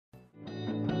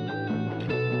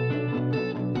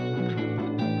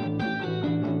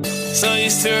So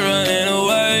used to running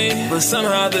away, but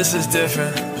somehow this is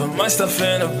different. Put my stuff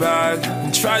in a bag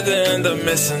and tried to end up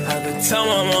missing. Had to tell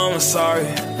my mom I'm sorry,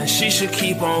 and she should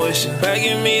keep on wishing,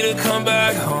 begging me to come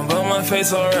back home, but my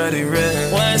fate's already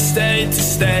written. Went state to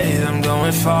state, I'm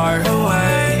going far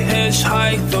away.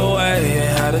 Hitchhiked away,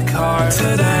 ain't had a car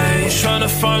today. Was trying to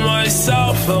find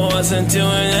myself, but wasn't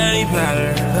doing any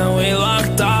better. Then we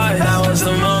locked eyes, that was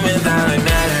the moment that I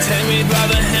met her. Take me by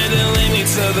the hand and lead me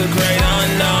to the great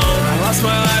unknown. I lost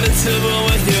my attitude, but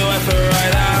with you I feel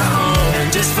right at home. And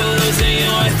just for losing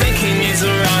you, I think he needs a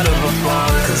round of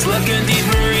applause. Cause looking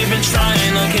deeper, even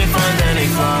trying, I can't find any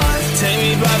flaws. Take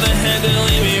me by the hand and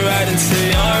lead me right into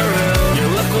your room. Your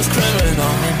look was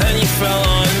criminal, and you fell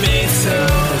on me too.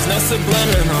 There's no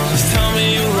subliminal, just tell me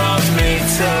you love me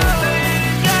too.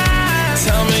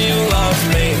 Tell me you love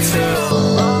me too.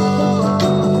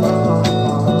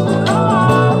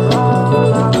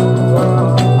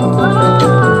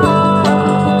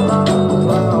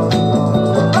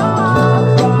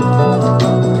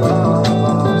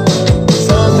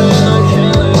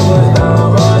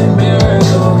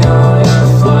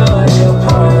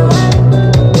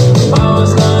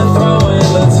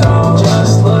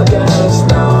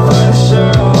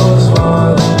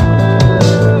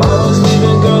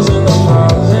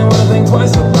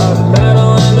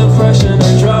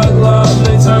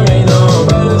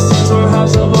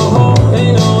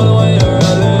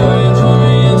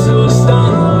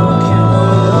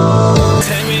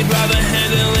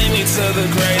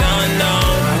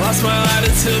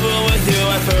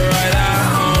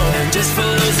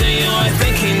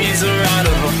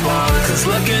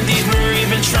 Looking deeper,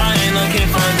 even trying, I can't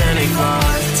find any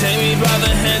flaws. Take me by the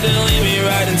hand and lead me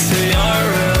right into your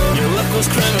room. Your look was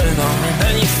criminal,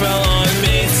 and you fell on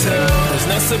me too. There's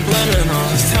no subliminal,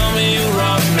 just tell me you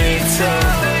love me too.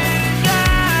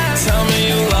 Tell me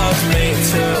you love me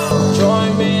too. Join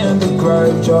me in the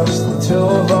grave, just the two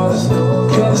of us.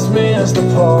 Kiss me as the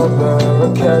pole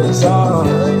barricades are.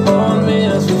 Hold me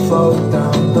as we float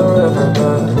down the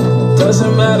riverbed.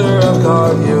 Doesn't matter, I've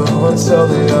got you until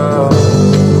the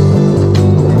end.